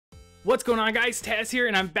What's going on, guys? Taz here,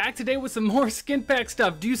 and I'm back today with some more skin pack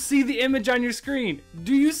stuff. Do you see the image on your screen?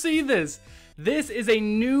 Do you see this? This is a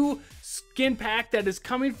new skin pack that is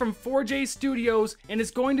coming from 4J Studios, and it's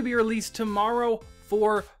going to be released tomorrow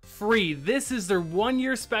for free. This is their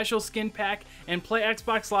 1-year special skin pack, and Play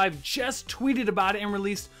Xbox Live just tweeted about it and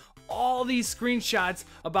released all these screenshots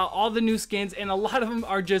about all the new skins, and a lot of them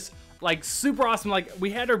are just like super awesome. Like, we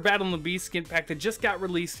had our Battle in the Beast skin pack that just got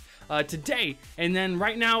released today, and then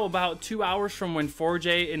right now, about 2 hours from when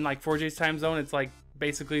 4J in like 4J's time zone, it's like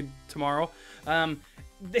basically tomorrow,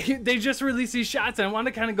 they just released these shots, and I want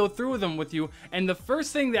to kind of go through them with you. And the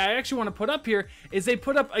first thing that I actually want to put up here is they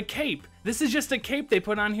put up a cape. This is just a cape they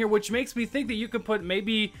put on here, which makes me think that you could put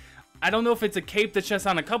maybe, I don't know if it's a cape that's just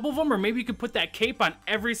on a couple of them, or maybe you could put that cape on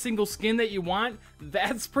every single skin that you want.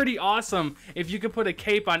 That's pretty awesome if you could put a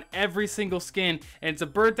cape on every single skin. And it's a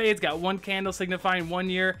birthday, it's got one candle signifying 1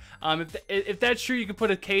 year. If that's true, you could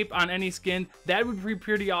put a cape on any skin. That would be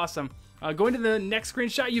pretty awesome. Going to the next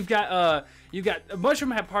screenshot, you've got a bunch of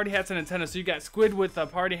them have party hats and antennas. So you got Squid with a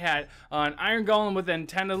party hat, an Iron Golem with an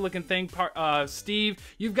antenna looking thing, Steve.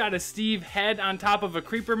 You've got a Steve head on top of a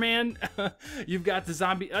creeper man. You've got the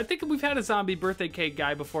zombie. I think we've had a zombie birthday cake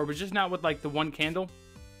guy before, but just not with like the one candle.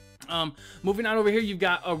 Moving on over here, you've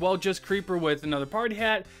got a Well Just Creeper with another party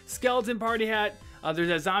hat, skeleton party hat. There's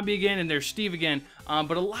that zombie again, and there's Steve again.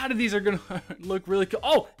 But a lot of these are gonna look really cool.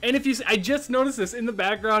 Oh, and if you see, I just noticed this in the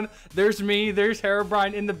background. There's me. There's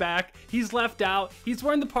Herobrine in the back. He's left out. He's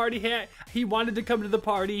wearing the party hat. He wanted to come to the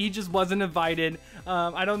party. He just wasn't invited.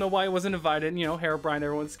 I don't know why he wasn't invited. You know, Herobrine.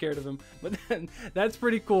 Everyone's scared of him. But that's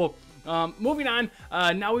pretty cool. Moving on,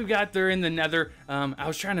 now we've got they're in the Nether. I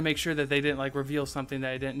was trying to make sure that they didn't like reveal something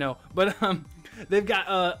that I didn't know, but they've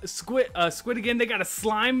got Squid again. They got a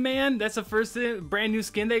slime man. That's the first thing, brand new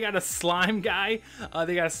skin. They got a slime guy.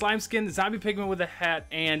 They got a slime skin, zombie pigman with a hat,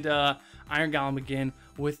 and Iron Golem again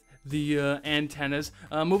with the antennas.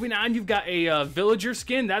 Moving on, you've got a villager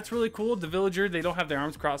skin. That's really cool. The villager, they don't have their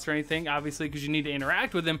arms crossed or anything, obviously, because you need to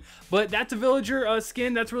interact with them, but that's a villager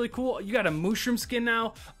skin. That's really cool. You got a mushroom skin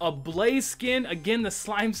now, a blaze skin, again the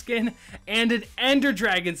slime skin, and an ender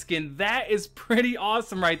dragon skin. That is pretty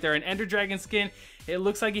awesome right there. An ender dragon skin. It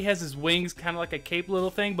looks like he has his wings, kind of like a cape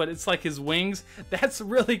little thing, but it's like his wings. That's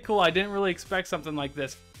really cool. I didn't really expect something like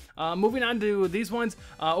this. Moving on to these ones,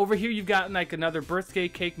 over here you've got like another birthday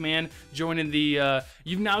cake man joining the,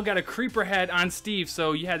 you've now got a creeper head on Steve.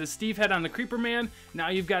 So you had the Steve head on the creeper man, now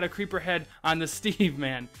you've got a creeper head on the Steve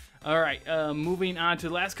man. Alright, moving on to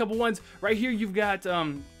the last couple ones. Right here you've got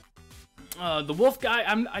the wolf guy.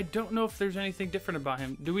 I don't know if there's anything different about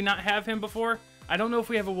him. Do we not have him before? I don't know if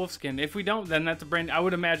we have a wolf skin. If we don't, then that's a brand. I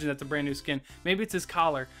would imagine that's a brand new skin. Maybe it's his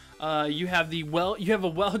collar. You have a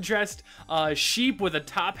well-dressed sheep with a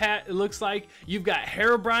top hat. It looks like you've got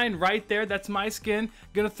Herobrine right there. That's my skin.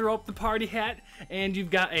 Gonna throw up the party hat, and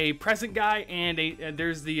you've got a present guy, and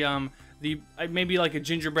there's the maybe like a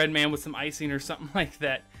gingerbread man with some icing or something like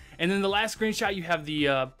that. And then the last screenshot, you have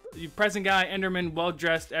the present guy, Enderman,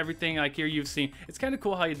 well-dressed, everything like here you've seen. It's kind of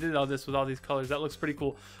cool how you did all this with all these colors. That looks pretty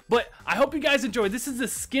cool. But I hope you guys enjoyed. This is the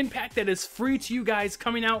skin pack that is free to you guys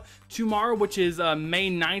coming out tomorrow, which is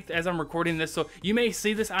May 9th as I'm recording this. So you may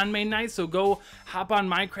see this on May 9th. So go hop on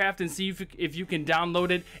Minecraft and see if you can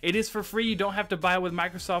download it. It is for free. You don't have to buy it with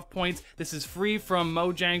Microsoft points. This is free from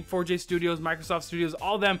Mojang, 4J Studios, Microsoft Studios,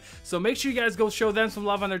 all of them. So make sure you guys go show them some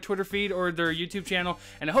love on their Twitter feed or their YouTube channel.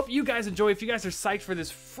 And I hope you guys enjoy. If you guys are psyched for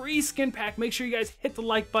this free skin pack, make sure you guys hit the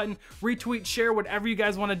like button, retweet, share, whatever you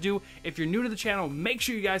guys want to do. If you're new to the channel, make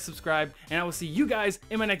sure you guys subscribe, and I will see you guys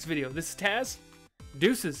in my next video. This is Taz.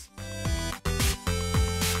 Deuces.